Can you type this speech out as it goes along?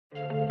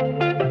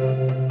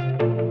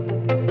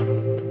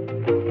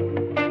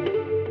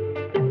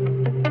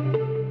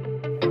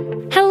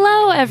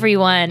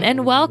everyone,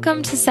 and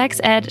welcome to Sex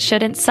Ed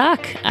Shouldn't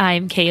Suck.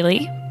 I'm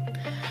Kaylee.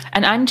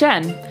 And I'm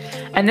Jen.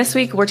 And this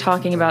week we're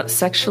talking about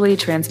sexually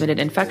transmitted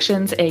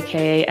infections,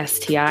 aka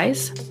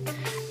STIs.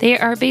 They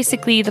are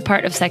basically the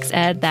part of sex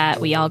ed that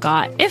we all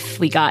got, if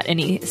we got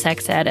any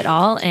sex ed at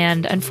all.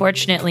 And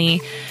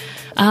unfortunately,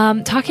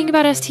 talking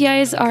about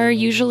STIs are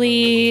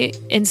usually,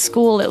 in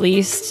school at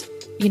least,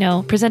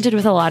 presented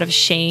with a lot of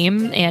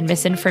shame and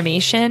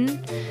misinformation.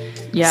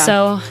 Yeah.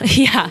 So,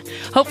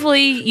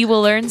 hopefully you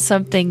will learn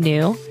something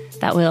new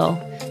that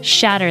will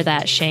shatter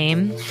that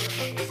shame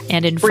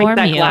and inform break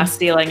that you. Glass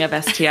ceiling of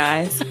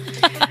STIs.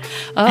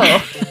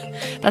 Oh,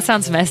 that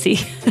sounds messy.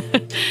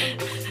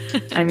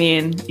 I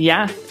mean,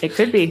 yeah, it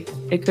could be,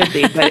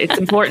 but it's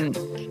important.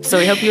 So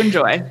we hope you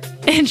enjoy.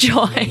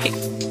 Enjoy.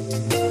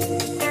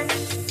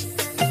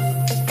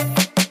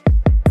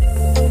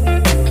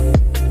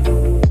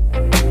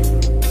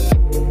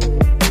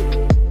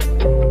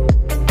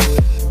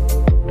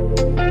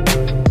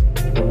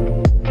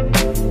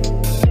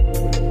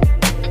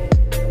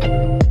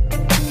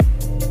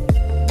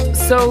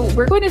 So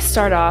we're going to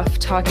start off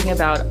talking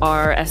about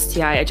our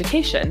STI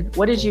education.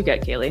 What did you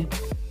get, Kaylee?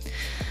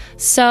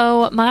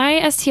 So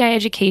my STI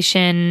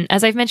education,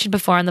 as I've mentioned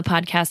before on the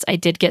podcast, I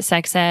did get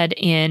sex ed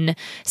in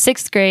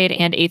 6th grade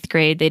and 8th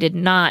grade. They did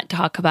not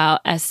talk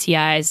about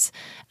STIs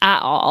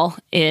at all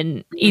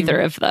in either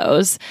of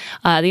those.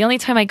 The only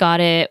time I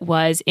got it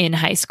was in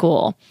high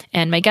school.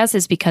 And my guess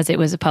is because it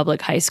was a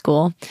public high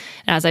school.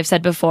 And as I've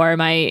said before,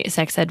 my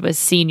sex ed was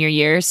senior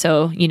year.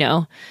 So,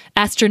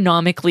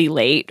 astronomically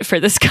late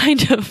for this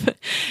kind of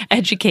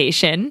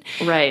education.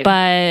 Right.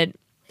 But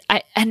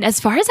and as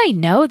far as I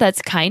know,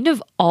 that's kind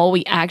of all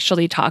we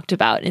actually talked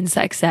about in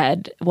sex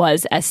ed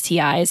was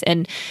STIs.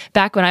 And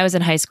back when I was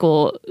in high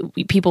school,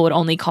 people would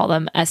only call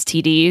them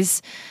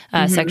STDs,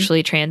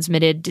 sexually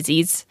transmitted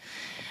disease.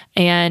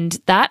 And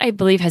that, I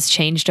believe, has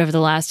changed over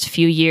the last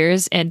few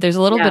years. And there's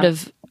a little bit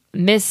of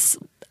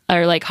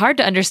hard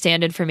to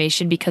understand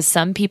information because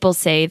some people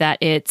say that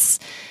it's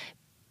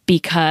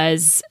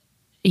because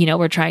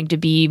we're trying to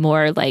be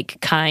more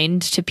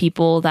kind to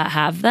people that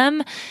have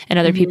them. And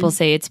other people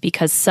say it's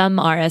because some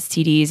are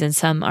STDs and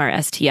some are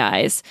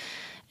STIs.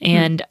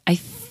 And I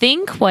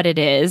think what it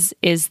is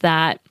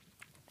that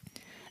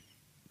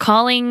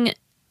calling,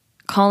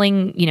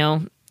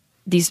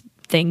 these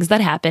things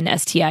that happen,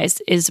 STIs,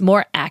 is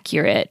more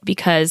accurate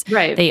because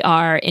they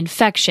are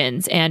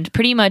infections and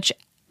pretty much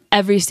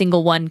every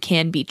single one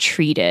can be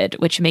treated,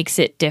 which makes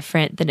it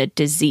different than a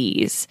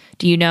disease.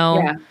 Do you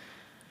know? Yeah.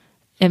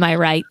 Am I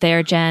right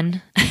there,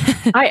 Jen?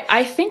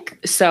 I think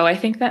so. I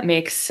think that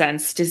makes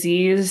sense.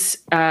 Disease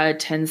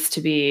tends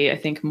to be, I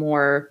think,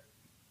 more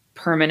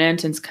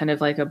permanent and it's kind of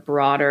like a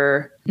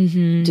broader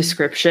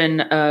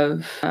description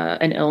of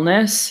an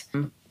illness,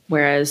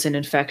 whereas an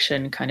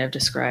infection kind of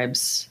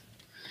describes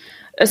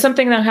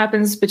something that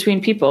happens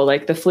between people,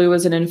 like the flu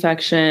is an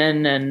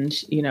infection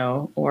and,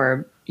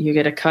 or you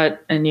get a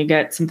cut and you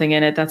get something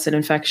in it, that's an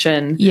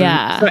infection.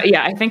 Yeah. So,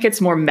 I think it's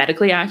more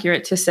medically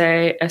accurate to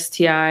say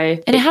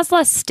STI. And it has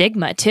less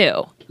stigma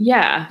too.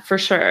 Yeah, for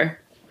sure.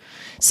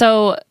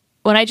 So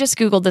when I just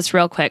Googled this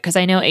real quick, because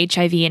I know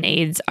HIV and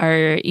AIDS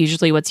are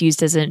usually what's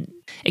used as an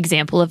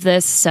example of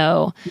this.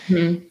 So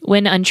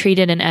when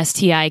untreated, an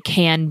STI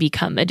can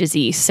become a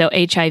disease. So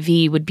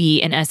HIV would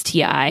be an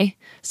STI.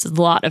 So a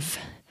lot of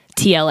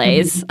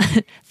TLAs,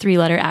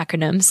 3-letter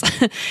acronyms.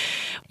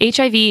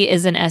 HIV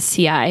is an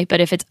STI, but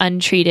if it's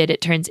untreated,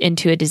 it turns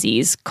into a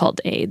disease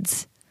called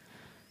AIDS.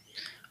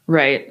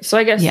 Right. So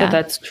I guess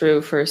that's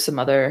true for some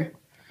other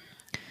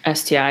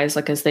STIs.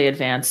 Like as they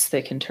advance,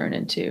 they can turn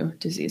into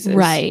diseases.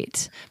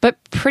 Right. But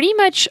pretty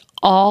much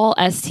all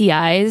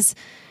STIs,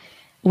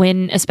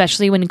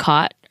 especially when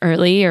caught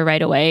early or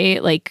right away,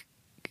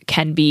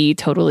 can be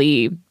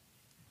totally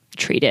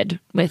treated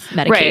with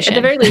medication. Right. At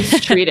the very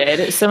least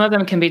treated. Some of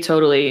them can be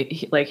totally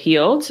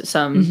healed.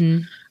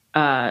 Some,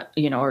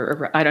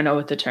 or I don't know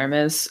what the term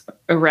is,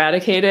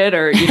 eradicated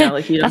or, you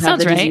don't have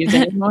the disease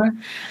anymore.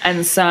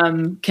 And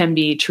some can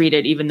be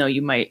treated even though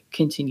you might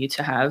continue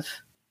to have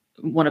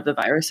one of the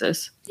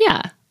viruses.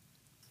 Yeah.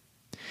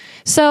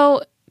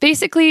 So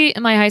basically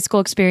my high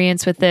school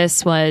experience with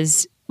this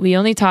was we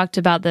only talked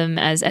about them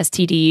as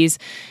STDs.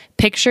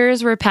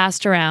 Pictures were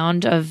passed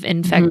around of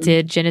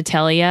infected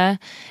genitalia,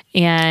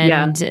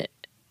 and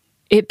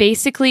it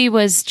basically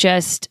was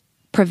just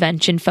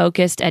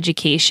prevention-focused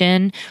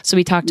education. So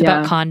we talked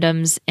about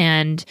condoms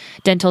and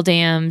dental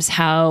dams,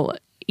 how,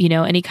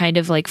 any kind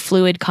of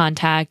fluid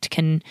contact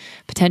can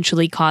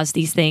potentially cause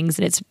these things.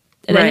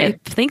 And I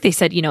think they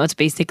said, it's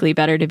basically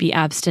better to be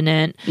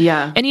abstinent.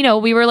 Yeah. And,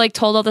 we were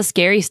told all the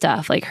scary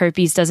stuff, like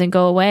herpes doesn't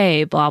go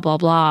away, blah, blah,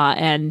 blah.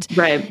 And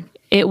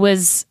it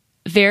was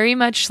very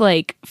much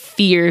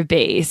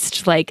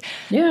fear-based.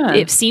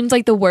 It seemed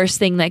like the worst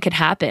thing that could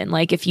happen.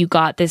 If you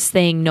got this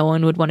thing, no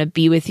one would want to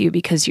be with you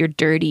because you're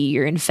dirty,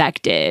 you're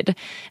infected.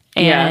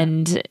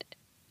 And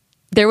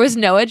there was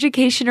no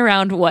education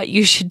around what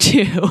you should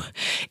do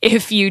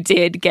if you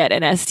did get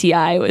an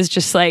STI. It was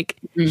just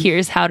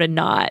here's how to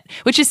not,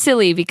 which is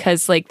silly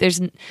because there's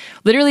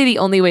literally the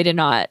only way to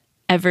not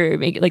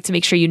to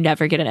make sure you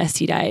never get an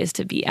STI is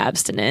to be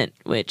abstinent,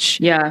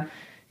 which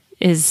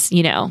is,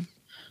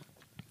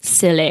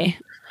 silly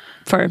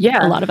for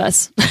a lot of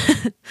us.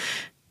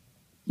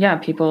 Yeah,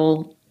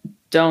 people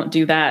don't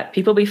do that.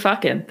 People be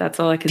fucking. That's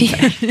all I can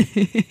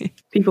say.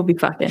 People be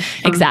fucking.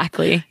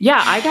 Exactly.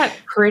 I got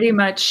pretty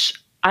much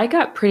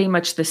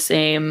the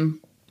same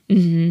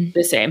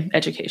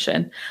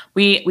education.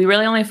 We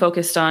really only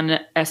focused on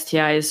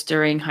STIs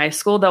during high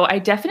school, though I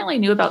definitely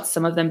knew about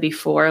some of them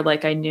before.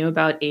 Like I knew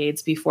about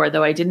AIDS before,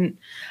 though I don't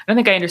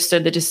think I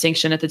understood the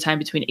distinction at the time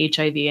between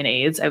HIV and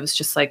AIDS. I was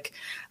just like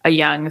a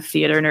young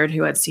theater nerd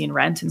who had seen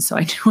Rent, and so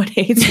I knew what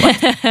AIDS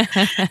was.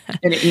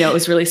 And it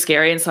was really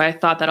scary. And so I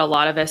thought that a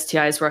lot of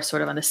STIs were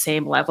sort of on the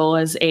same level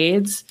as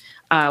AIDS,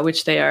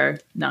 which they are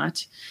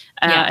not.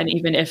 And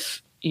even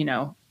if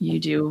you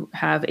do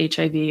have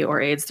HIV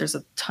or AIDS, there's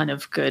a ton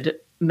of good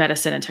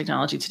medicine and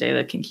technology today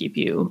that can keep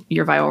your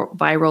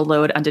viral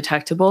load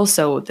undetectable.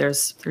 So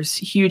there's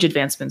huge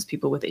advancements.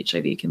 People with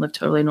HIV can live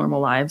totally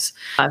normal lives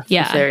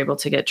if they're able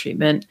to get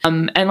treatment.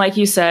 And like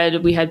you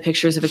said, we had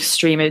pictures of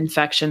extreme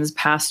infections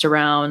passed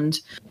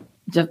around,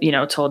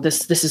 told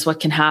this is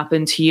what can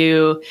happen to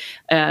you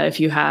if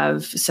you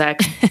have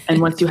sex.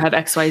 And once you have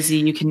XYZ,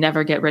 you can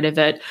never get rid of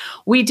it.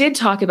 We did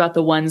talk about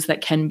the ones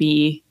that can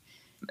be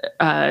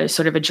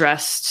sort of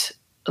addressed,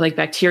 like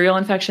bacterial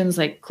infections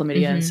like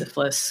chlamydia and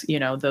syphilis,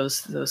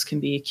 those can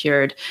be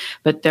cured,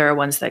 but there are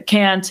ones that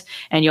can't,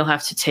 and you'll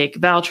have to take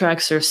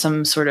Valtrex or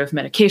some sort of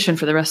medication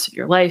for the rest of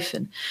your life.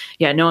 And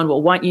no one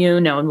will want you.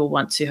 No one will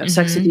want to have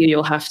sex with you.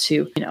 You'll have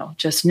to,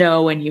 just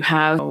know when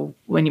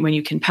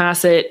you can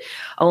pass it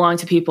along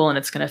to people, and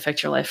it's going to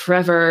affect your life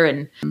forever.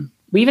 And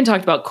we even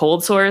talked about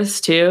cold sores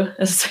too,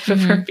 as a type of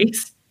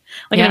herpes,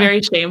 like in a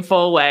very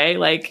shameful way.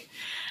 Like,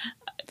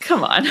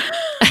 come on.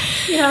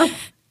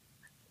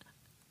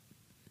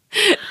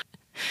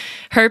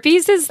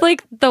 Herpes is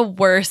like the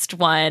worst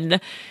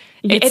one.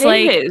 It's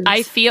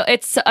I feel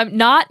it's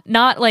not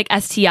like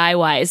STI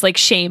wise, like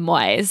shame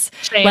wise.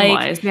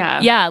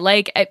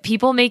 Like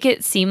people make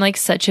it seem like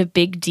such a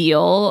big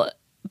deal,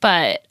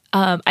 but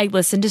I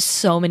listened to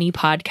so many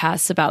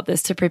podcasts about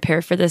this to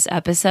prepare for this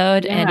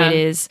episode, and it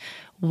is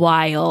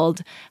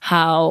wild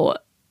how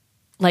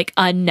like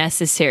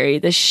unnecessary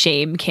the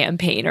shame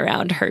campaign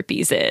around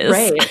herpes is.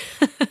 Right.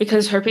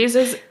 Because herpes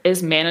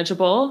is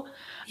manageable.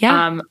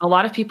 Yeah. A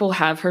lot of people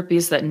have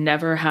herpes that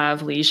never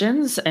have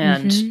lesions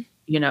and,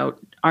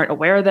 aren't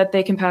aware that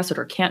they can pass it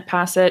or can't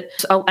pass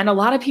it. And a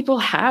lot of people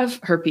have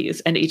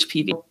herpes and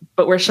HPV,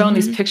 but we're showing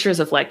these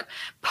pictures of like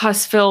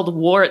pus-filled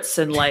warts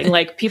and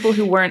like people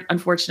who weren't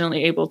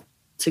unfortunately able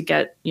to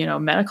get,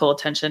 medical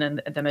attention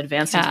and them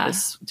advancing to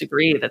this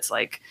degree that's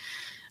like,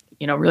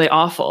 really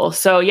awful.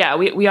 So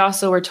we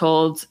also were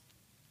told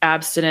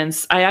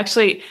abstinence. Back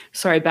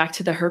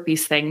to the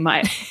herpes thing.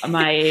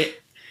 My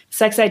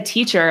sex ed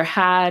teacher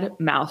had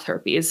mouth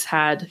herpes,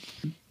 had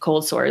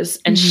cold sores,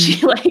 and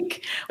she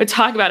would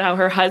talk about how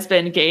her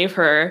husband gave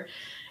her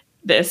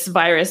this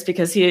virus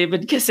because he had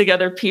been kissing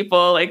other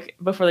people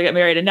before they got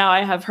married, and now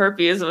I have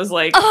herpes. It was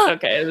like,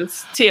 okay,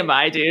 that's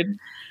TMI, dude.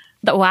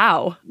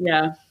 Wow.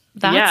 Yeah.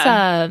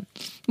 That's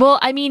well,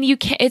 I mean,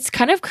 it's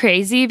kind of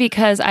crazy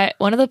because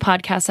one of the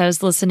podcasts I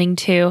was listening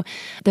to,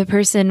 the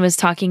person was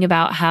talking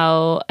about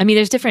how,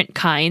 there's different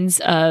kinds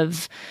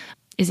of,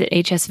 is it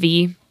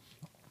HSV?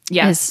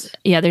 Yes.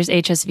 There's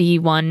HSV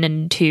 1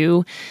 and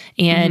 2,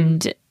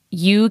 and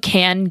you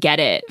can get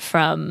it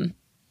from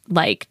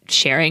like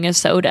sharing a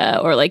soda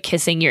or like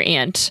kissing your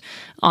aunt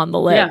on the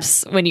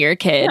lips when you're a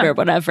kid or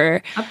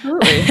whatever.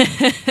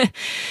 Absolutely.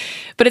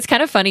 But it's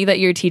kind of funny that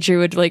your teacher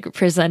would like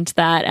present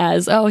that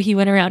as, oh, he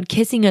went around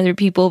kissing other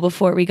people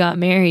before we got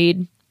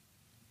married.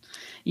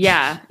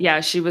 Yeah.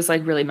 Yeah. She was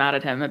like really mad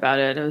at him about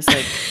it. It was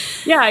like,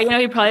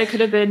 he probably could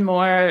have been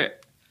more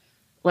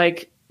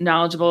like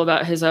knowledgeable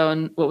about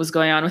what was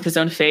going on with his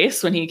own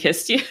face when he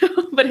kissed you.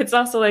 But it's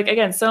also like,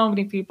 again, so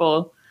many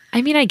people.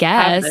 I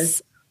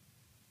guess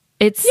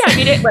it's,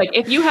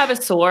 if you have a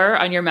sore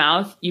on your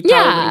mouth, you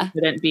probably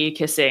shouldn't be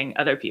kissing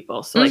other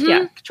people. So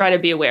try to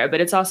be aware,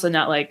 but it's also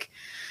not like,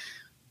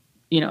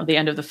 the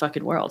end of the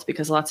fucking world,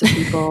 because lots of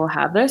people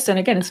have this. And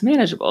again, it's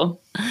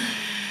manageable.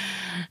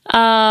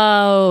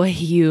 Oh,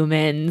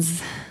 humans.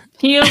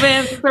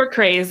 We're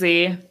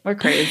crazy. We're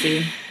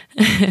crazy.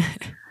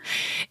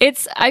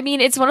 It's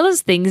one of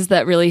those things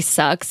that really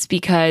sucks,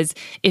 because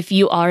if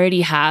you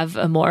already have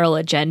a moral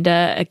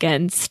agenda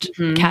against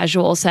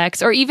casual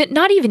sex, or even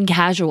not even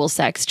casual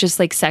sex, just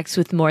like sex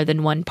with more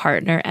than one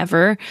partner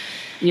ever.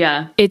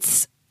 Yeah.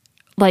 It's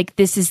like,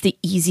 this is the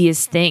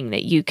easiest thing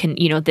that you can,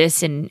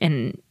 this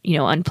and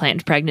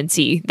unplanned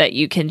pregnancy that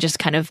you can just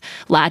kind of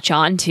latch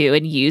on to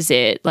and use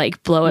it,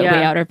 like blow it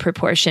way out of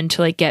proportion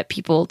to like get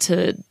people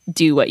to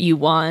do what you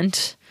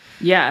want.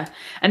 Yeah.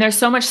 And there's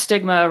so much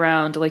stigma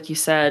around, like you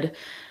said,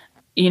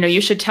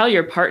 you should tell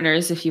your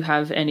partners if you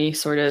have any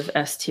sort of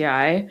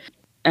STI.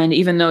 And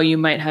even though you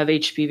might have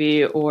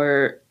HPV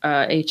or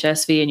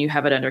HSV and you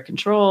have it under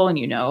control, and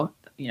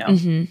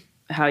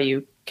how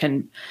you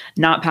can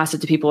not pass it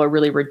to people or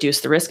really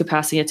reduce the risk of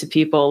passing it to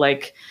people,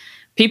 like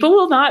people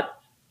will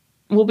not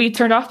will be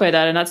turned off by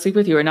that and not sleep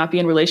with you or not be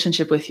in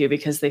relationship with you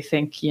because they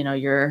think,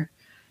 you're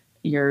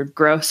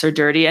gross or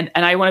dirty. And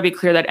I want to be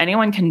clear that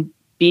anyone can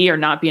be or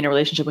not be in a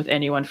relationship with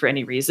anyone for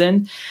any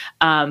reason.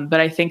 But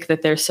I think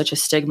that there's such a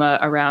stigma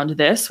around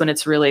this when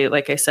it's really,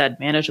 like I said,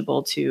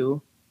 manageable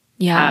to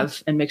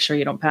have and make sure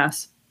you don't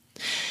pass.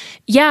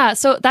 Yeah.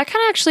 So that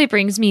kind of actually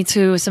brings me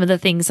to some of the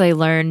things I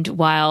learned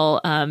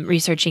while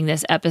researching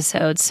this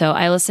episode. So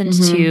I listened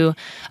to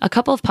a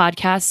couple of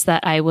podcasts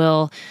that I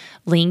will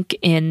link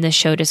in the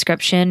show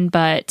description,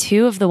 but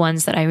two of the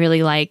ones that I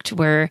really liked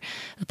were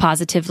the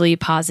Positively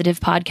Positive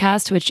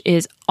podcast, which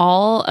is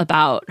all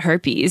about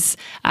herpes.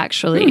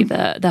 Actually,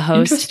 the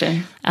host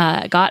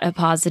got a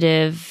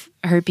positive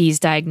herpes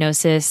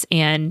diagnosis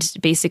and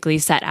basically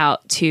set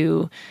out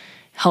to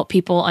help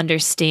people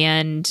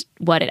understand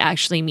what it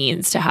actually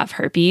means to have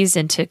herpes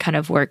and to kind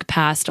of work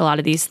past a lot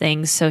of these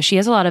things. So she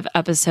has a lot of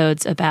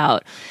episodes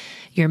about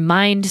your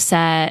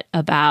mindset,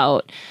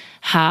 about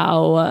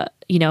how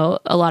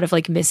a lot of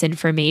like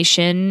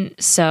misinformation.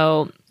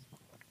 So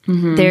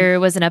there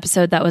was an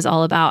episode that was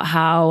all about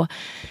how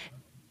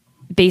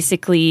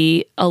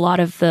basically a lot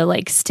of the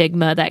like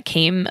stigma that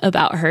came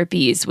about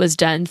herpes was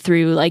done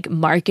through like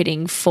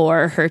marketing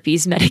for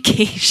herpes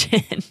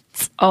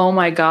medications. Oh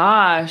my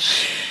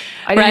gosh.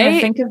 I didn't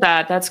even think of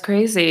that. That's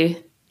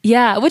crazy.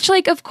 Yeah, which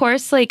like, of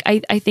course, like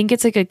I think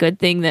it's like a good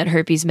thing that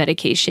herpes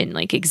medication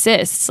like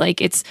exists.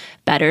 Like it's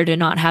better to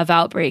not have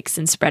outbreaks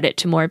and spread it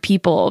to more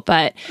people.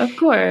 But of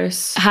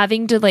course,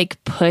 having to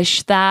like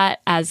push that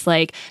as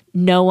like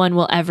no one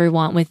will ever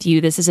want with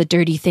you. This is a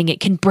dirty thing. It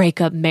can break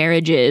up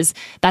marriages.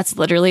 That's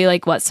literally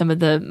like what some of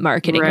the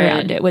marketing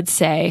around it would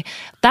say.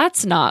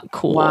 That's not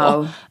cool.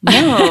 Wow.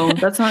 No,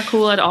 that's not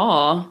cool at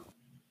all.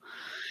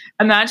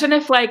 Imagine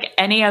if like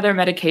any other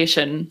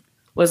medication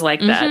was like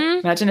that.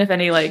 Imagine if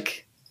any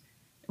like,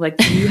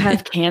 do you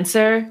have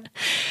cancer?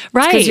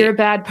 Right. Because you're a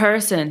bad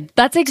person.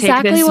 That's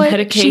exactly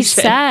what she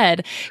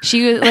said.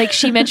 She was like,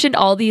 she mentioned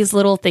all these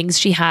little things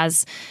she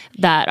has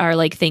that are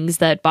like things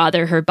that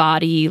bother her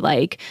body.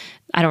 Like,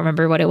 I don't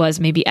remember what it was,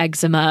 maybe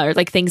eczema or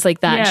like things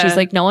like that. Yeah. And she's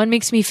like, no one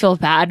makes me feel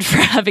bad for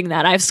having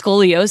that. I have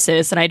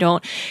scoliosis and I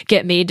don't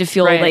get made to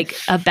feel like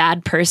a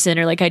bad person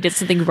or like I did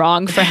something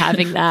wrong for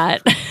having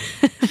that.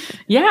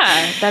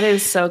 Yeah, that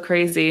is so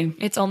crazy.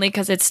 It's only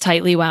because it's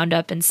tightly wound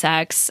up in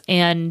sex.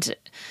 And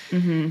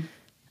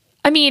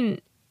I mean,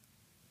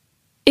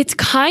 it's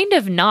kind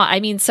of not. I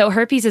mean, so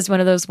herpes is one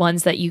of those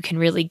ones that you can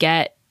really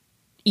get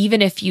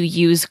even if you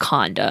use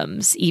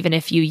condoms, even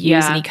if you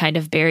use any kind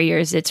of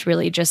barriers. It's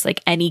really just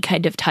like any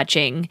kind of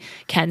touching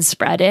can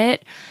spread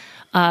it.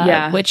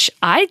 Which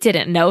I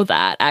didn't know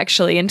that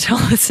actually until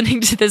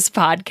listening to this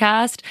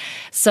podcast.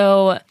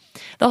 So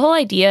the whole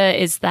idea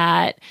is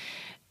that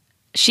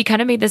she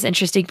kind of made this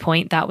interesting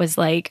point that was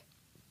like,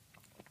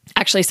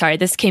 actually, sorry,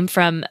 this came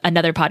from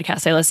another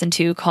podcast I listened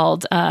to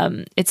called,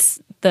 it's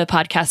the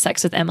podcast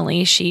Sex with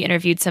Emily. She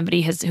interviewed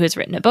somebody who has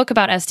written a book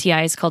about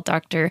STIs called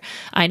Dr.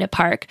 Ina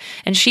Park.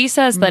 And she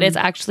says that it's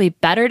actually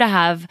better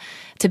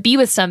to be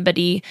with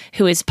somebody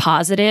who is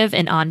positive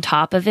and on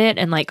top of it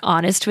and like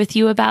honest with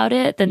you about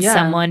it than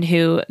someone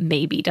who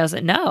maybe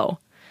doesn't know,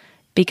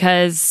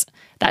 because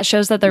that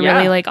shows that they're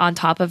really like on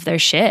top of their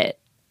shit.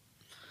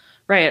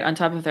 Right. On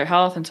top of their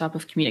health, on top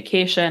of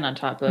communication, on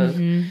top of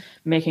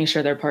making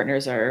sure their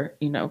partners are,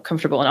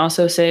 comfortable and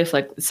also safe.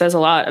 Like it says a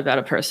lot about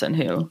a person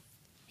who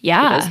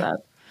does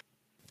that.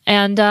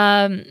 And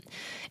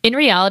in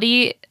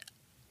reality,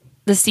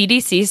 the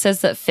CDC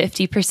says that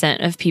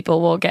 50% of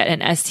people will get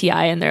an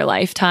STI in their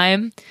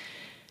lifetime.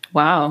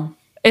 Wow.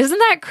 Isn't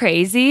that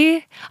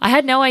crazy? I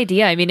had no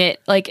idea. I mean, it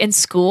like in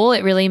school,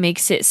 it really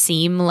makes it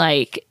seem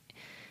like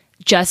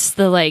just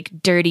the like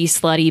dirty,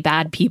 slutty,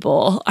 bad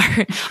people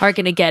are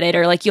going to get it,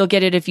 or like you'll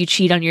get it if you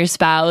cheat on your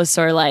spouse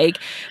or like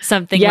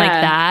something like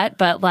that.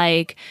 But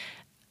like,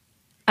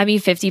 I mean,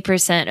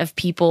 50% of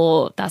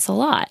people, that's a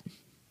lot.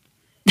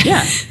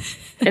 Yeah.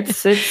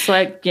 It's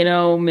like,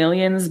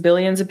 millions,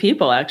 billions of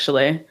people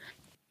actually.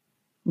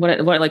 What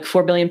like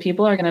 4 billion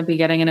people are going to be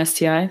getting an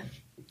STI.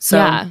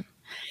 So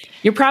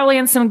you're probably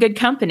in some good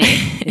company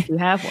if you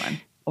have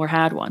one or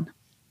had one.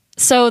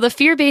 So the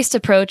fear-based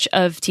approach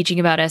of teaching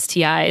about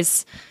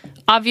STIs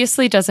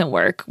obviously doesn't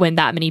work when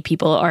that many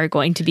people are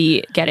going to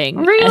be getting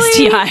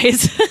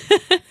STIs.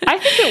 I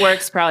think it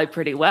works probably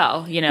pretty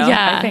well,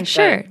 Yeah, I think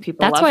sure.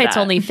 That's love why it's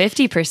only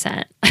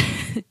 50%.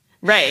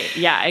 Right.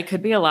 Yeah, it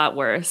could be a lot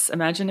worse.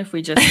 Imagine if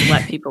we just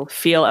let people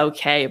feel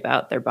okay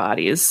about their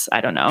bodies.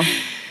 I don't know.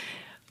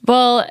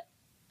 Well,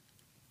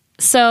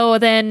 so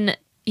then,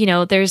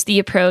 there's the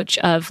approach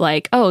of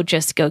like, oh,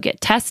 just go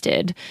get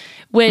tested,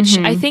 which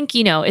I think,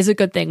 is a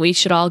good thing. We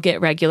should all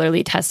get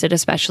regularly tested,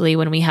 especially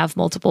when we have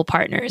multiple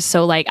partners.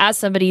 So like as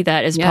somebody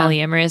that is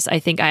polyamorous, I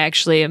think I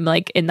actually am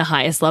like in the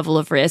highest level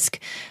of risk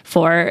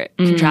for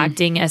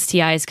contracting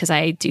STIs because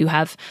I do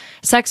have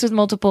sex with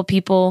multiple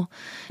people.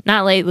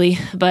 Not lately,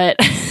 but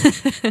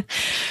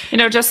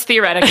just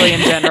theoretically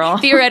in general.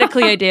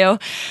 Theoretically I do.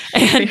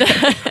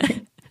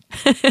 And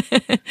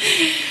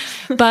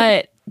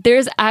but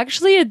there's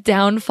actually a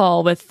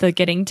downfall with the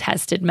getting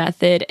tested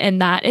method,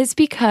 and that is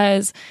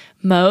because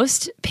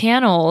most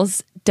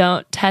panels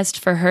don't test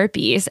for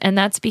herpes, and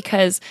that's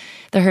because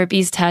the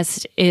herpes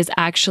test is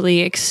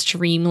actually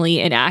extremely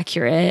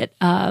inaccurate.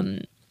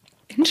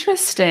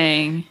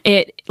 Interesting.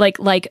 It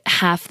like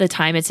half the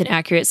time it's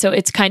inaccurate. So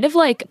it's kind of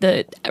like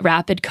the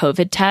rapid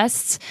COVID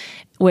tests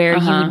where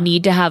you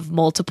need to have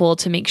multiple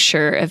to make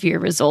sure of your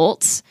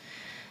results.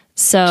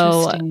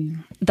 So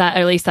that, or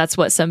at least that's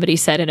what somebody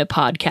said in a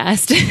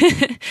podcast.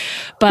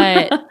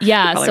 But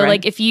yeah, so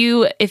right. like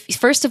if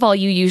first of all,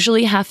 you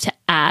usually have to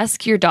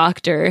ask your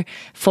doctor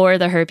for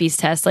the herpes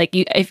test. Like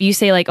if you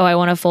say like, oh, I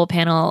want a full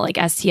panel like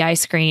STI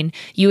screen,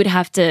 you would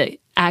have to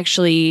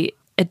actually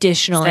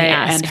additionally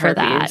ask for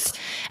that.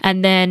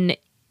 And then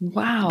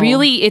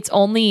really it's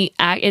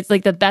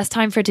like the best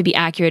time for it to be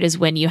accurate is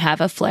when you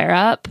have a flare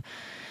up.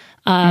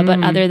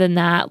 But other than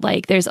that,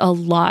 like there's a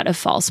lot of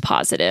false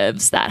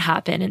positives that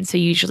happen. And so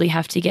you usually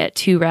have to get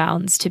 2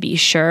 rounds to be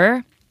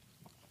sure,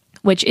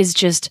 which is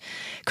just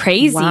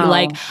crazy. Wow.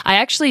 Like I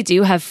actually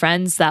do have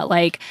friends that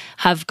like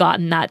have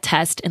gotten that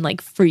test and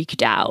like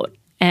freaked out.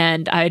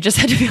 And I just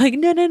had to be like,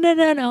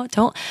 no,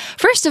 don't.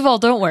 First of all,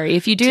 don't worry.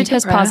 If you do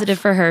test positive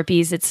for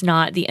herpes, it's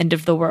not the end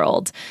of the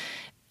world.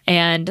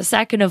 And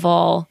second of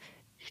all,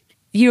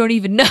 you don't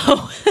even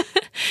know.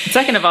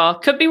 Second of all,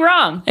 could be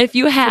wrong. If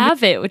you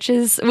have it, which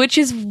is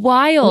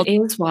wild. It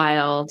is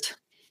wild.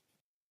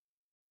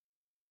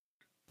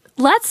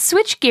 Let's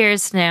switch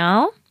gears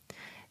now.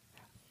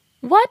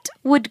 What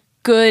would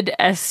good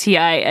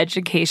STI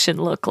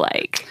education look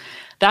like?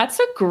 That's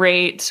a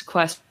great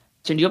question.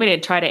 Do you want me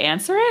to try to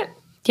answer it?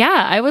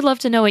 Yeah, I would love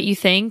to know what you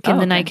think, and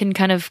then I can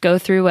kind of go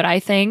through what I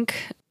think.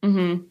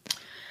 Mm-hmm.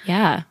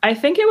 Yeah. I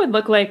think it would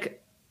look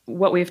like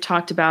what we've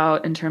talked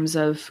about in terms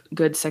of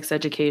good sex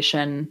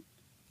education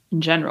in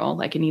general.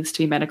 Like it needs to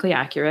be medically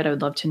accurate. I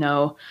would love to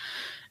know,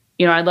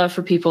 I'd love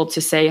for people to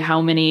say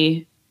how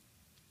many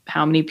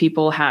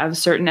people have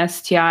certain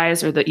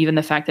STIs, or even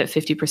the fact that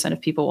 50% of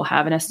people will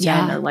have an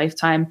STI in their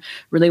lifetime.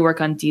 Really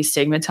work on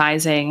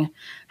destigmatizing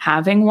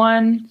having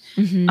one,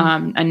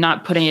 and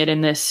not putting it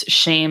in this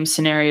shame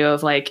scenario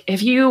of like,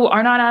 if you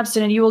are not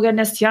abstinent, you will get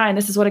an STI and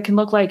this is what it can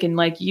look like. And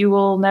like, you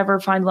will never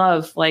find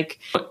love. Like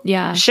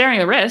sharing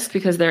the risk,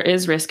 because there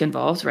is risk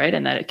involved, right?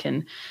 And that it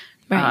can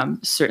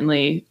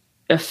certainly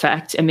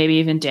affect and maybe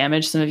even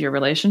damage some of your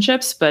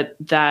relationships, but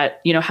that,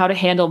 how to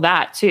handle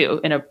that too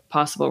in a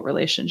possible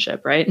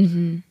relationship, right?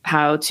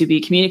 How to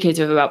be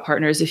communicative about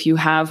partners if you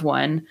have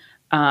one.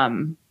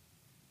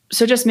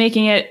 So just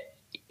making it,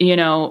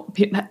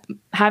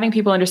 having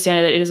people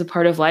understand that it is a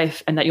part of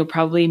life and that you'll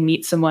probably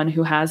meet someone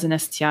who has an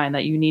STI and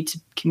that you need to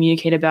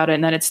communicate about it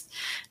and that it's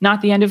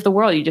not the end of the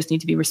world. You just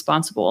need to be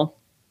responsible.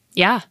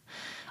 Yeah,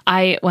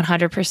 I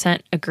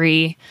 100%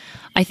 agree.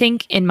 I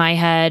think in my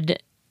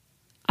head,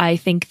 I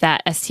think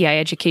that STI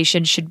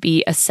education should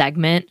be a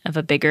segment of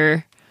a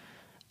bigger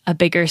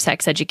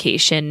sex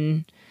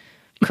education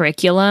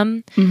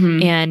curriculum.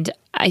 And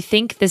I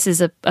think this is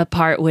a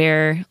part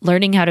where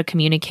learning how to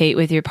communicate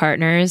with your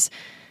partners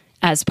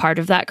as part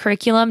of that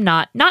curriculum,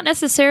 not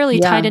necessarily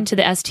tied into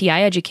the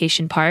STI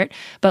education part,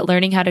 but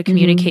learning how to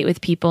communicate with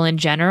people in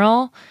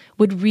general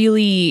would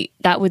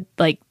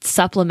like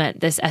supplement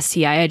this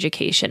STI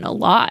education a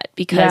lot,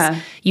 because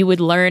you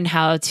would learn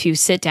how to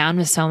sit down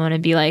with someone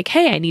and be like,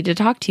 hey, I need to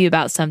talk to you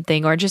about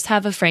something, or just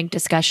have a frank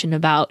discussion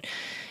about,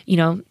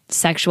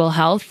 sexual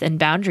health and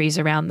boundaries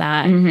around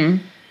that.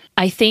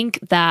 I think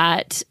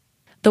that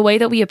the way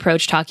that we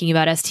approach talking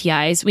about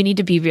STIs, we need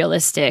to be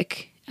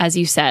realistic, as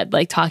you said,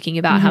 like talking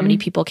about how many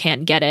people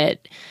can't get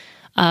it.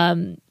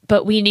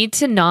 But we need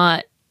to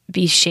not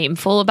be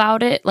shameful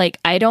about it. Like,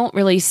 I don't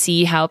really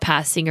see how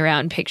passing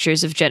around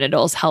pictures of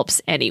genitals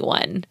helps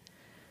anyone.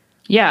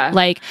 Yeah.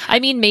 Like, I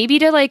mean, maybe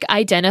to like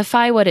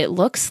identify what it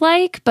looks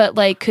like, but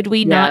like, could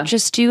we not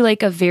just do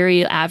like a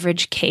very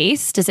average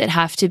case? Does it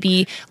have to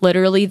be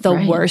literally the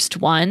worst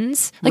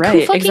ones? Like,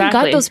 who fucking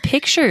got those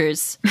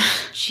pictures?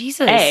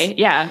 Jesus.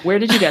 A, where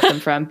did you get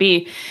them from?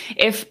 B,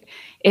 if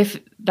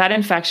that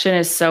infection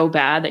is so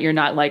bad that you're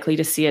not likely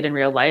to see it in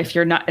real life,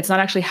 it's not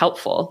actually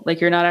helpful. Like,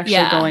 you're not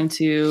actually going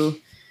to,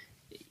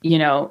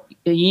 you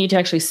need to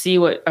actually see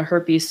what a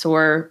herpes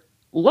sore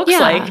looks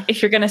like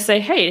if you're going to say,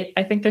 hey,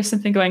 I think there's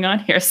something going on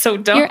here. So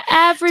don't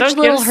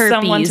give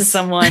someone to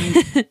someone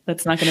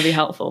that's not going to be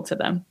helpful to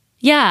them.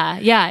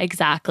 Yeah,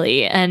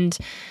 exactly. And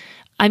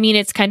I mean,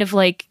 it's kind of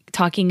like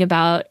talking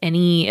about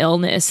any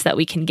illness that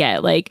we can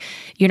get. Like,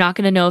 you're not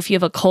going to know if you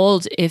have a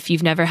cold if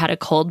you've never had a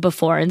cold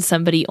before and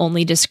somebody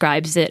only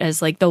describes it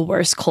as like the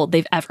worst cold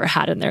they've ever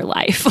had in their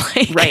life.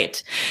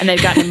 Right. And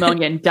they've got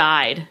pneumonia and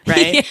died,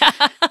 right?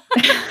 Yeah.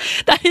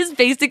 That is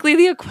basically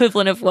the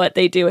equivalent of what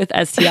they do with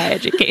STI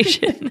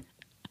education.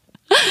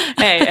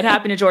 Hey, it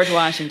happened to George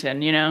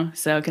Washington,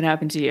 so it could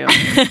happen to you.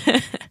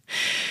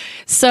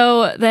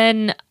 So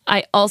then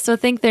I also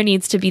think there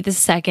needs to be the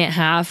second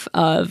half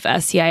of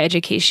STI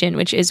education,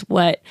 which is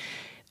what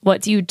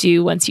do you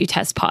do once you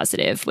test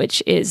positive,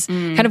 which is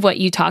kind of what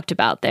you talked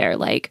about there.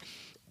 Like,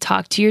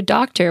 talk to your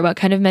doctor. What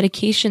kind of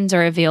medications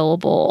are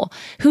available?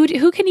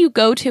 Who can you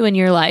go to in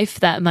your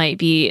life that might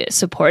be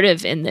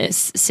supportive in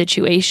this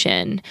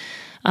situation?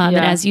 And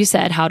as you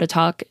said, how to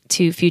talk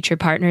to future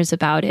partners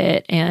about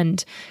it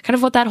and kind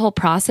of what that whole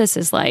process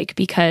is like.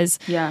 Because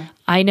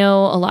I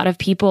know a lot of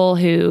people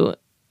who,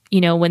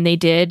 when they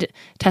did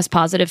test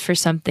positive for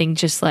something,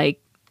 just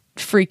like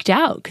freaked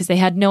out because they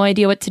had no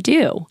idea what to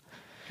do.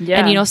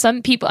 Yeah. And,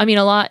 some people, a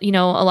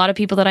lot of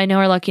people that I know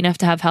are lucky enough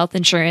to have health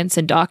insurance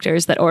and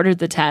doctors that ordered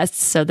the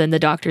tests. So then the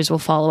doctors will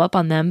follow up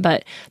on them.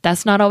 But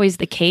that's not always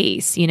the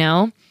case,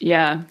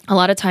 Yeah. A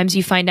lot of times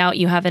you find out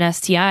you have an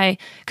STI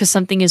because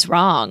something is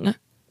wrong.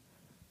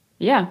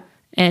 Yeah.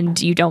 And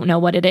you don't know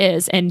what it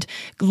is. And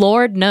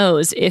Lord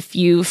knows if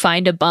you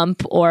find a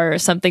bump or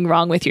something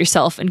wrong with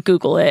yourself and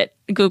Google it,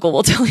 Google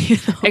will tell you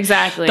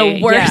the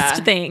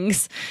worst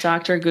things.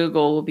 Dr.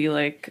 Google will be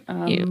like,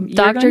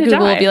 Dr. Google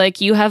will be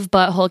like, you have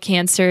butthole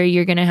cancer.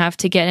 You're going to have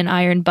to get an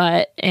iron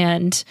butt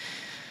and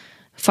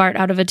fart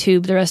out of a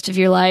tube the rest of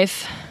your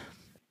life.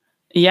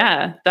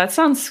 Yeah, that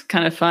sounds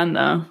kind of fun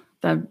though.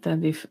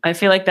 I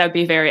feel like that'd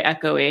be very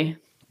echoey.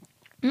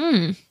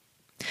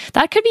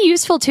 That could be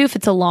useful too if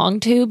it's a long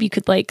tube. You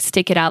could like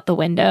stick it out the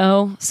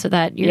window so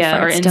that your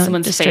farts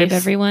don't disturb face.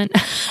 Everyone.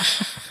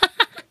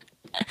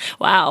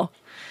 Wow.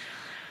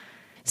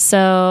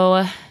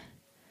 So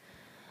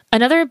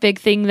another big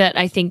thing that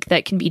I think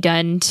that can be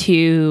done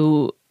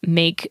to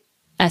make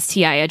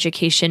STI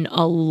education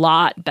a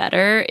lot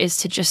better is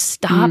to just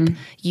stop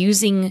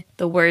using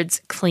the words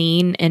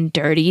clean and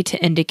dirty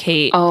to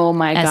indicate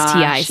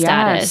STI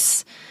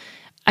status.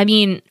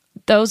 Yes.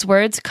 Those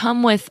words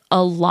come with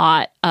a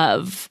lot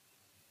of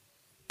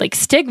like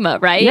stigma,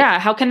 right? Yeah.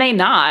 How can they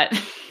not?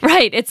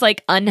 Right. It's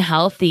like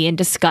unhealthy and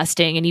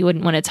disgusting and you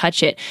wouldn't want to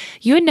touch it.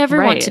 You would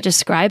never want to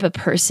describe a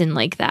person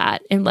like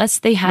that unless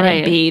they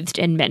hadn't bathed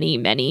in many,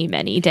 many,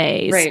 many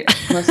days. Right.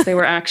 Unless they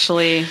were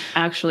actually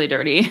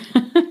dirty.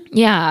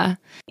 Yeah.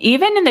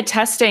 Even in the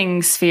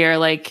testing sphere,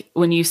 like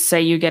when you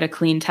say you get a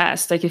clean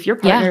test, like if your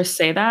partners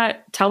say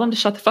that, tell them to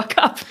shut the fuck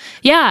up.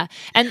 Yeah.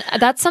 And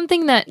that's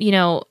something that,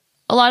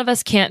 a lot of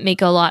us can't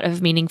make a lot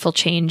of meaningful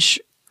change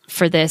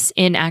for this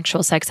in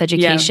actual sex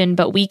education,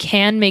 but we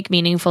can make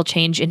meaningful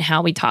change in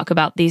how we talk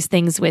about these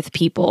things with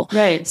people.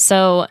 Right.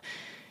 So,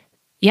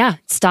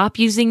 stop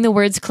using the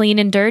words clean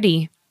and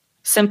dirty.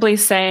 Simply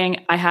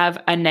saying, I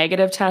have a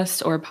negative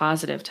test or a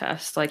positive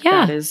test. Like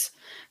that is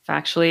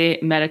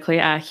factually, medically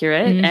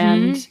accurate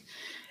and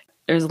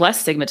there's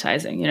less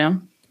stigmatizing,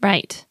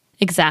 Right.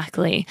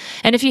 Exactly.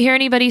 And if you hear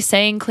anybody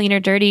saying clean or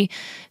dirty,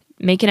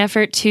 make an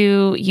effort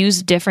to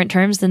use different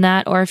terms than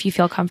that. Or if you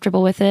feel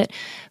comfortable with it,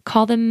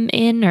 call them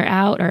in or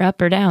out or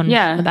up or down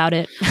about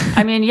it.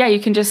 You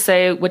can just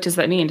say, what does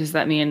that mean? Does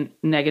that mean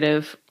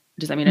negative?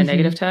 Does that mean a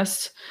negative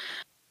test?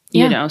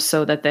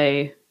 So that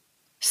they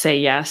say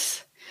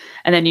yes.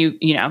 And then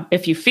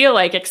if you feel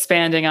like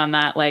expanding on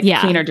that, like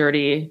clean or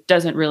dirty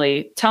doesn't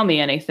really tell me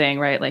anything,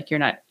 right? Like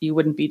you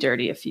wouldn't be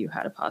dirty if you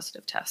had a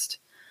positive test.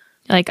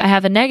 Like I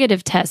have a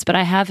negative test, but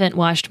I haven't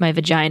washed my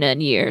vagina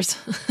in years.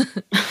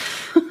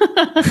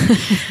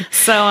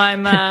 So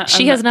I'm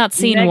she has not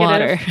seen negative.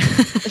 Water.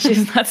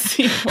 She's not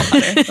seen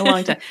water in a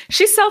long time.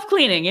 She's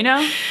self-cleaning,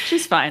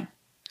 she's fine.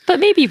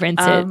 But maybe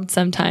rinse it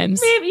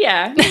sometimes.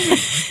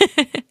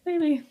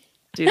 Maybe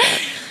do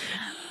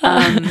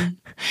that.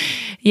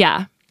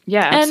 Yeah,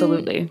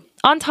 absolutely. And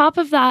on top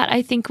of that,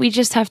 I think we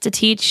just have to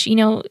teach,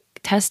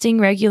 testing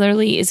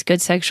regularly is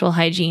good sexual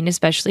hygiene,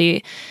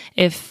 especially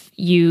if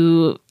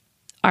you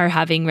are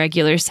having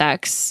regular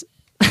sex.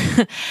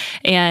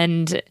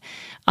 And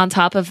on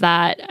top of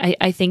that,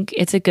 I think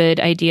it's a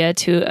good idea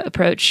to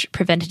approach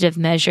preventative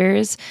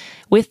measures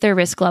with their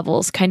risk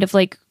levels, kind of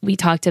like we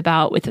talked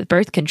about with the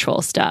birth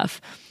control stuff.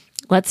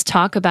 Let's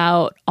talk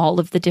about all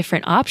of the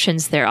different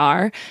options there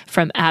are,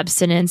 from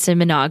abstinence and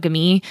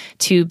monogamy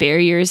to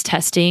barriers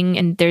testing,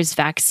 and there's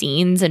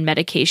vaccines and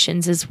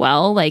medications as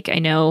well. Like I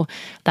know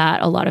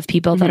that a lot of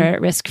people that are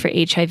at risk for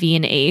HIV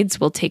and AIDS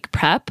will take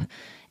PrEP,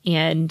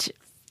 and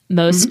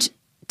most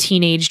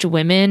teenaged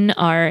women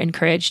are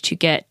encouraged to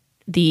get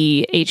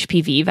the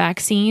HPV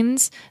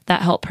vaccines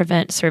that help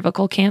prevent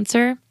cervical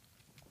cancer.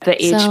 The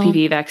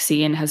HPV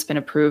vaccine has been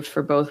approved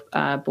for both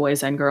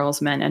boys and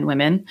girls, men and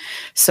women.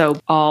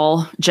 So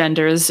all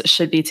genders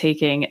should be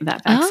taking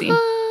that vaccine.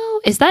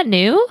 Oh, is that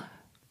new?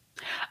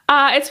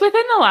 It's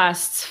within the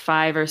last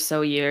 5 or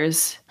so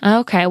years.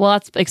 Okay, well,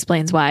 that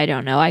explains why I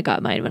don't know. I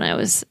got mine when I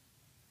was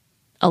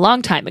a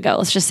long time ago.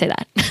 Let's just say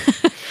that.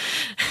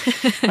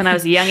 When I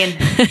was a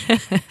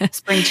youngin',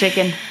 spring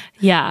chicken.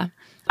 Yeah.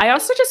 I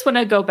also just want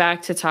to go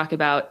back to talk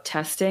about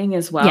testing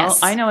as well.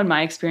 Yes. I know in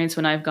my experience,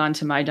 when I've gone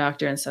to my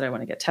doctor and said I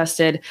want to get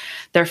tested,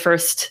 their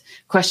first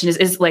question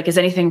is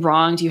anything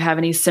wrong? Do you have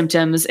any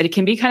symptoms? It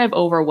can be kind of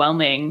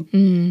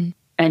overwhelming.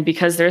 And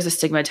because there's a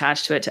stigma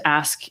attached to it, to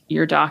ask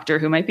your doctor,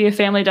 who might be a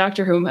family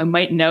doctor, who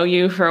might know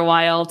you for a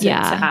while, to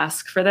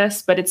ask for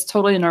this. But it's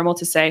totally normal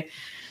to say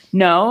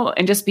no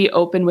and just be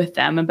open with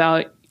them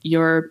about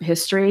your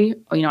history.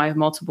 I have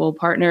multiple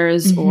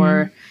partners,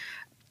 or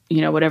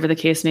whatever the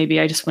case may be.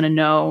 I just want to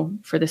know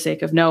for the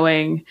sake of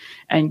knowing,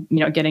 and,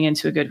 getting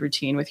into a good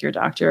routine with your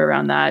doctor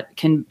around that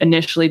can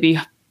initially be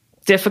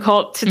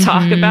difficult to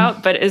talk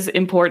about, but is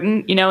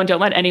important, and don't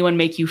let anyone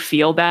make you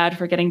feel bad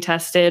for getting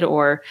tested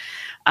or,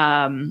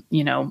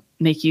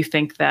 make you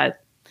think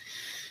that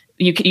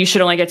you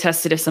should only get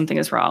tested if something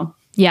is wrong.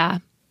 Yeah.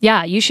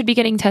 Yeah, you should be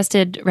getting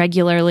tested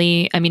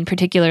regularly. I mean,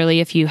 particularly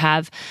if you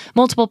have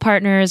multiple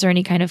partners or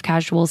any kind of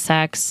casual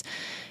sex,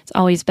 it's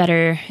always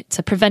better. It's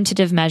a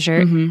preventative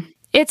measure.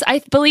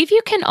 I believe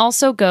you can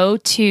also go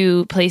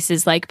to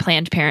places like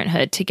Planned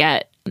Parenthood to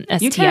get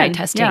STI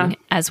testing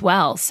as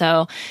well.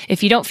 So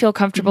if you don't feel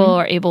comfortable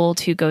or able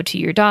to go to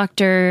your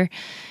doctor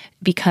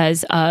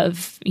because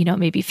of,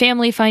 maybe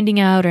family finding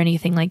out or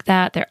anything like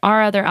that, there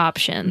are other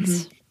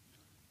options.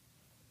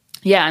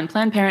 Yeah, and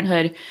Planned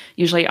Parenthood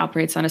usually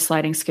operates on a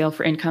sliding scale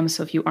for income.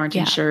 So if you aren't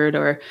insured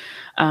or,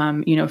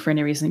 for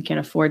any reason can't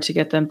afford to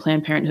get them,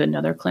 Planned Parenthood and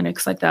other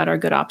clinics like that are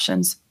good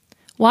options.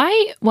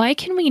 Why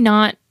can we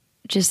not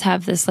just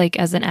have this like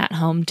as an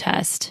at-home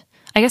test?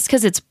 I guess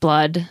because it's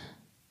blood.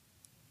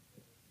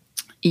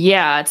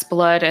 Yeah, it's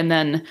blood, and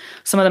then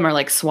some of them are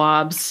like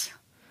swabs.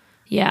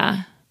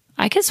 Yeah,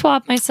 I can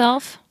swab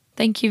myself.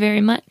 Thank you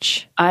very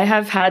much. I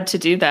have had to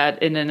do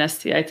that in an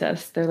STI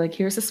test. They're like,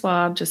 here's a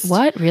swab. Just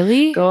what?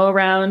 Really? Go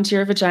around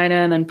your vagina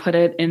and then put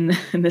it in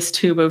this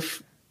tube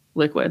of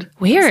liquid.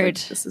 Weird.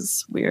 Like, this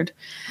is weird.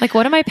 Like,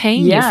 what am I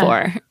paying you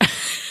for?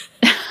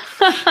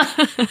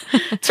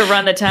 To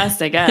run the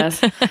test, I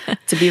guess.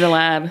 To be the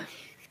lab.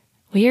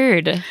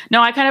 Weird.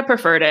 No, I kind of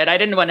preferred it. I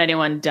didn't want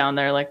anyone down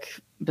there, like,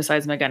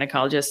 besides my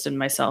gynecologist and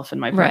myself and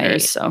my partners.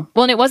 Right. So,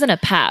 well, and it wasn't a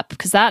PAP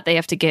because that they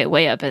have to get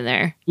way up in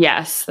there.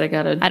 Yes, they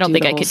got to. I don't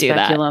think I could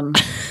speculum.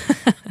 Do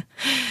that.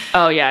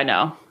 Oh yeah,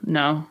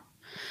 no.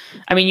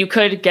 I mean, you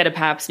could get a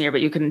Pap smear,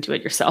 but you couldn't do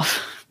it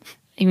yourself.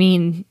 I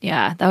mean,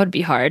 yeah, that would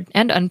be hard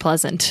and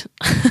unpleasant.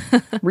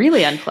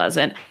 Really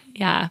unpleasant.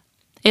 Yeah,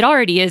 it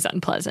already is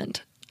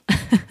unpleasant.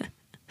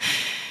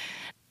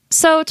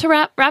 So to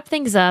wrap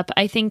things up,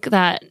 I think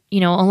that, a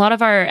lot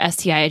of our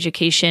STI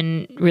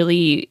education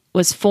really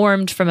was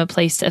formed from a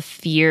place of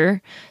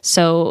fear.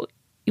 So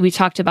we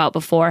talked about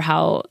before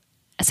how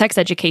sex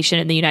education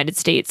in the United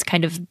States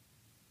kind of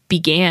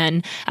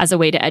began as a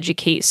way to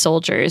educate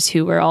soldiers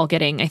who were all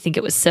getting, I think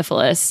it was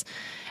syphilis,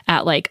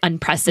 at like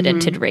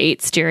unprecedented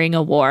rates during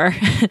a war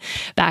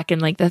back in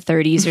like the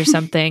 30s or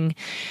something.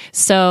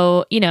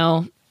 So,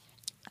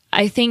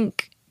 I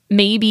think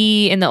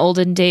maybe in the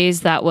olden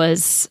days that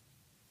was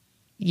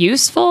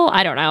useful.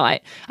 I don't know.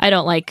 I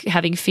don't like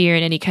having fear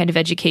in any kind of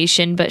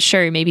education, but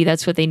sure, maybe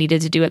that's what they needed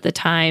to do at the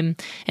time.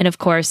 And of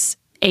course,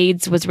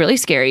 AIDS was really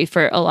scary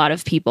for a lot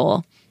of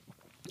people.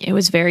 It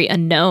was very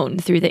unknown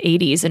through the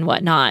 80s and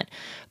whatnot.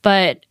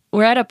 But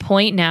we're at a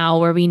point now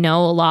where we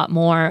know a lot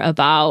more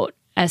about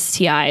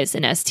STIs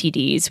and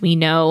STDs. We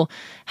know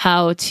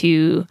how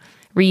to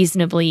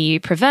reasonably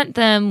prevent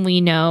them. We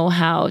know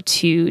how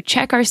to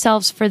check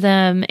ourselves for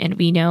them, and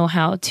we know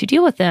how to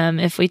deal with them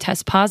if we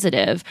test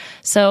positive.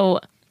 So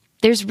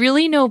there's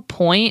really no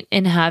point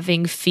in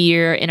having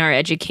fear in our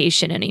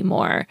education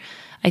anymore.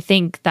 I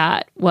think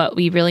that what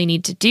we really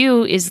need to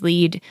do is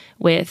lead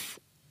with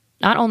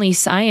not only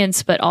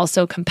science, but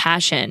also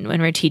compassion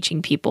when we're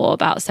teaching people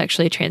about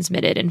sexually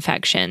transmitted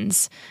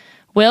infections.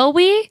 Will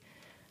we?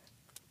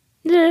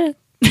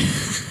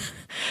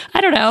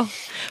 I don't know.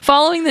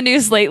 Following the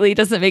news lately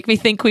doesn't make me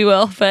think we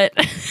will, but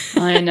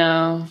I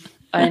know.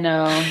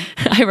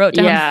 I wrote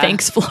down,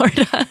 thanks,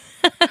 Florida.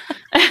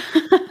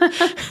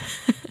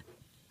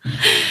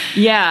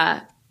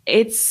 Yeah,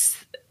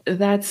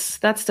 that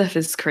stuff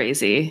is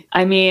crazy.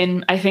 I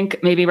mean, I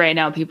think maybe right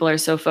now people are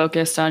so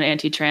focused on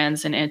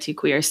anti-trans and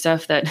anti-queer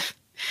stuff that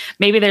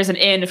maybe there's an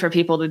in for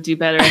people to do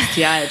better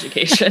STI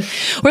education.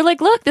 We're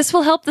like, look, this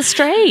will help the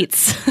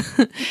straights.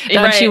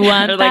 Don't you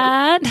want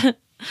that?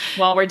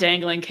 While we're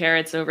dangling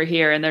carrots over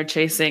here and they're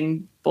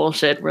chasing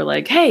bullshit, we're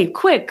like, hey,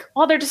 quick,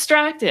 while they're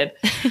distracted.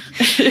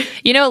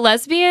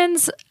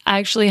 Lesbians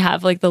actually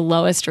have like the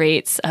lowest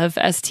rates of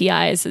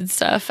STIs and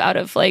stuff out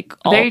of like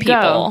all there you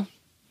people. Go.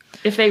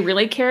 If they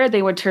really cared,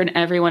 they would turn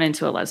everyone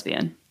into a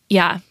lesbian.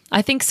 Yeah,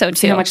 I think so too.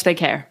 See how much they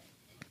care.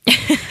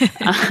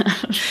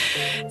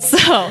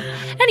 So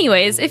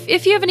anyways,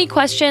 if you have any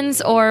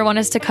questions or want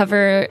us to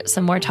cover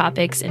some more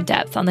topics in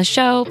depth on the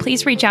show,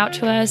 please reach out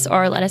to us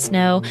or let us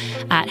know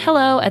at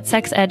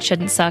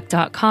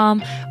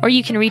hello@sexedshouldn'tsuck.com, or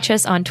you can reach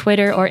us on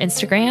Twitter or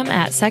Instagram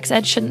at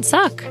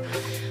sexedshouldn'tsuck.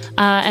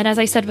 And as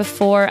I said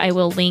before, I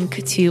will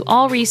link to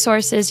all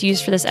resources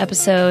used for this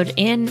episode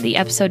in the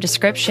episode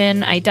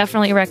description. I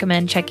definitely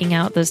recommend checking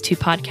out those two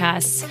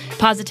podcasts,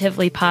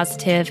 Positively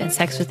Positive and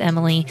Sex with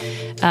Emily.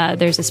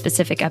 There's a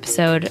specific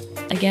episode,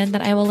 again,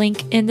 that I will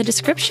link in the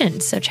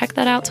description. So check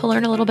that out to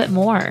learn a little bit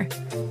more.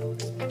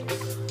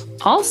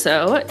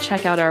 Also,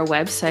 check out our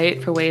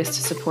website for ways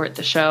to support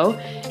the show,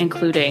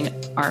 including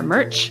our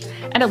merch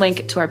and a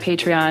link to our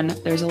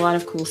Patreon. There's a lot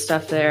of cool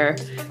stuff there.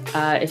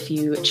 If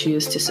you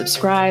choose to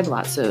subscribe,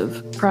 lots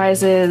of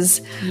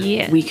prizes.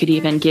 Yeah. We could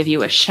even give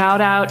you a shout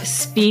out.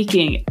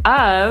 Speaking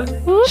of,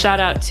 shout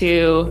out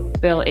to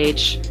Bill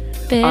H,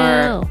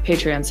 our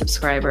Patreon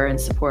subscriber and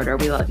supporter.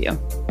 We love you.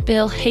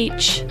 Bill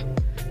H.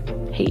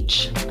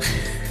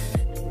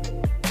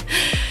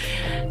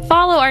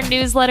 Follow our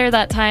newsletter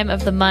that time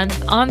of the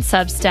month on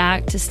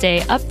Substack to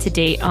stay up to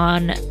date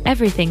on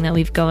everything that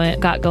we've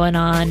got going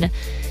on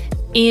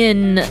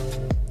in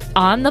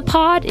the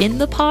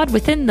pod,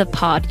 within the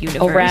pod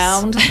universe.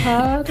 Around the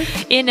pod?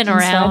 In and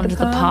around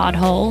the pod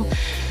hole.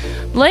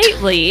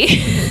 Lately,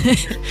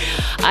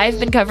 I've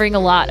been covering a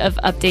lot of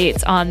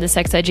updates on the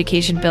sex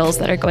education bills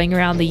that are going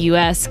around the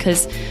U.S.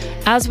 because,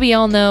 as we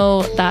all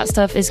know, that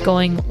stuff is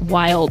going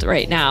wild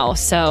right now.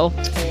 So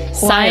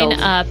sign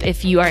up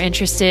if you are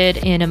interested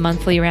in a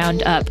monthly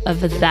roundup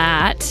of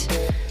that.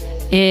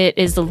 It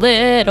is a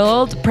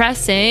little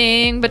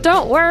depressing, but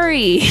don't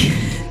worry.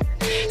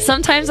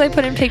 Sometimes I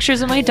put in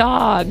pictures of my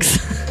dogs.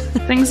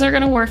 Things are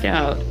going to work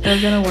out.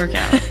 They're going to work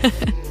out.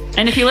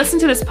 And if you listen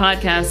to this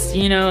podcast,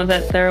 you know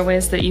that there are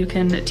ways that you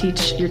can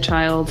teach your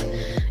child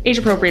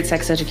age-appropriate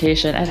sex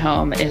education at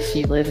home if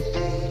you live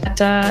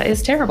that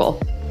is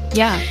terrible.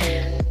 Yeah.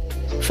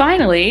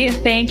 Finally,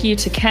 thank you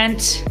to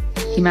Kent.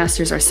 He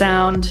masters our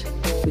sound.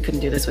 We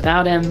couldn't do this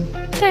without him.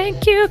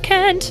 Thank you,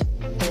 Kent.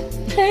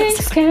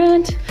 Thanks,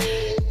 Kent.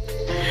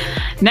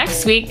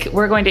 Next week,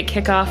 we're going to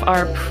kick off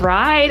our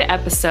Pride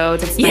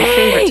episodes. It's my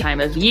favorite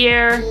time of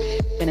year.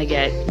 It's going to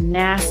get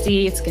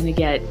nasty. It's going to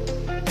get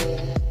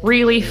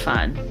really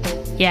fun.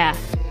 Yeah.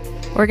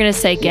 We're going to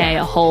say gay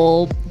a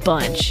whole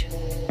bunch.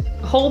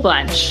 A whole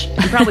bunch.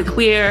 I'm probably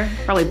queer,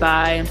 probably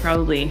bi, and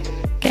probably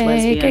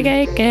lesbian.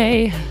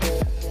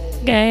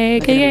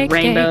 Gay.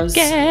 Rainbows.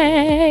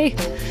 Gay.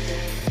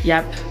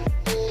 Yep.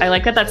 I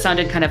like that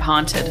sounded kind of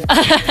haunted.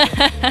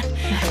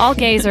 All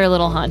gays are a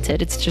little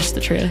haunted. It's just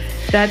the truth.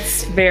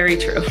 That's very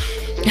true.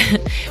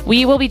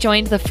 We will be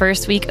joined the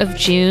first week of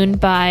June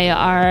by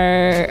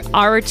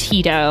our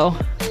Tito.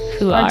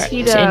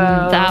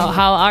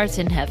 How art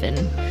in heaven.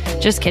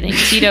 Just kidding.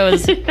 Tito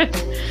is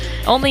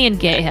only in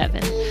gay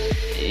heaven.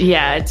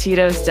 Yeah,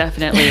 Tito's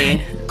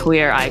definitely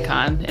queer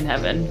icon in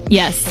heaven.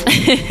 Yes.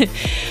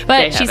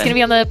 But she's going to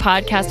be on the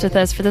podcast with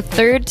us for the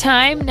third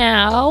time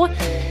now.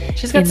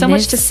 She's got so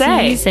much to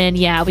say. And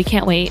yeah, we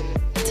can't wait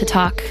to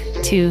talk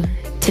to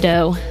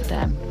Tito.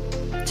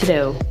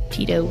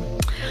 Tito.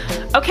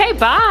 Okay,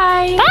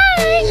 bye.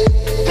 Bye.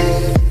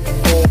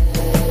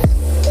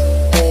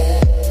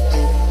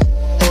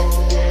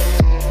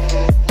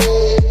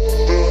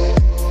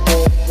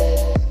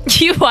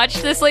 You watch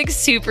this like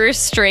super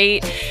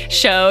straight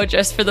show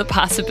just for the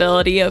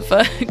possibility of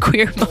a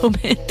queer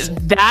moment.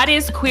 That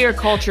is queer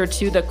culture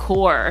to the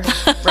core,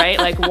 right?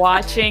 Like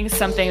watching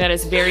something that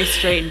is very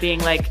straight and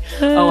being like,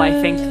 oh, I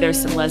think there's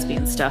some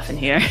lesbian stuff in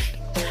here.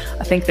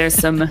 I think there's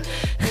some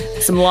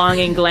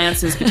longing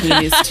glances between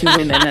these two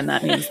women, and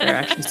that means they're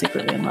actually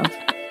secretly in love.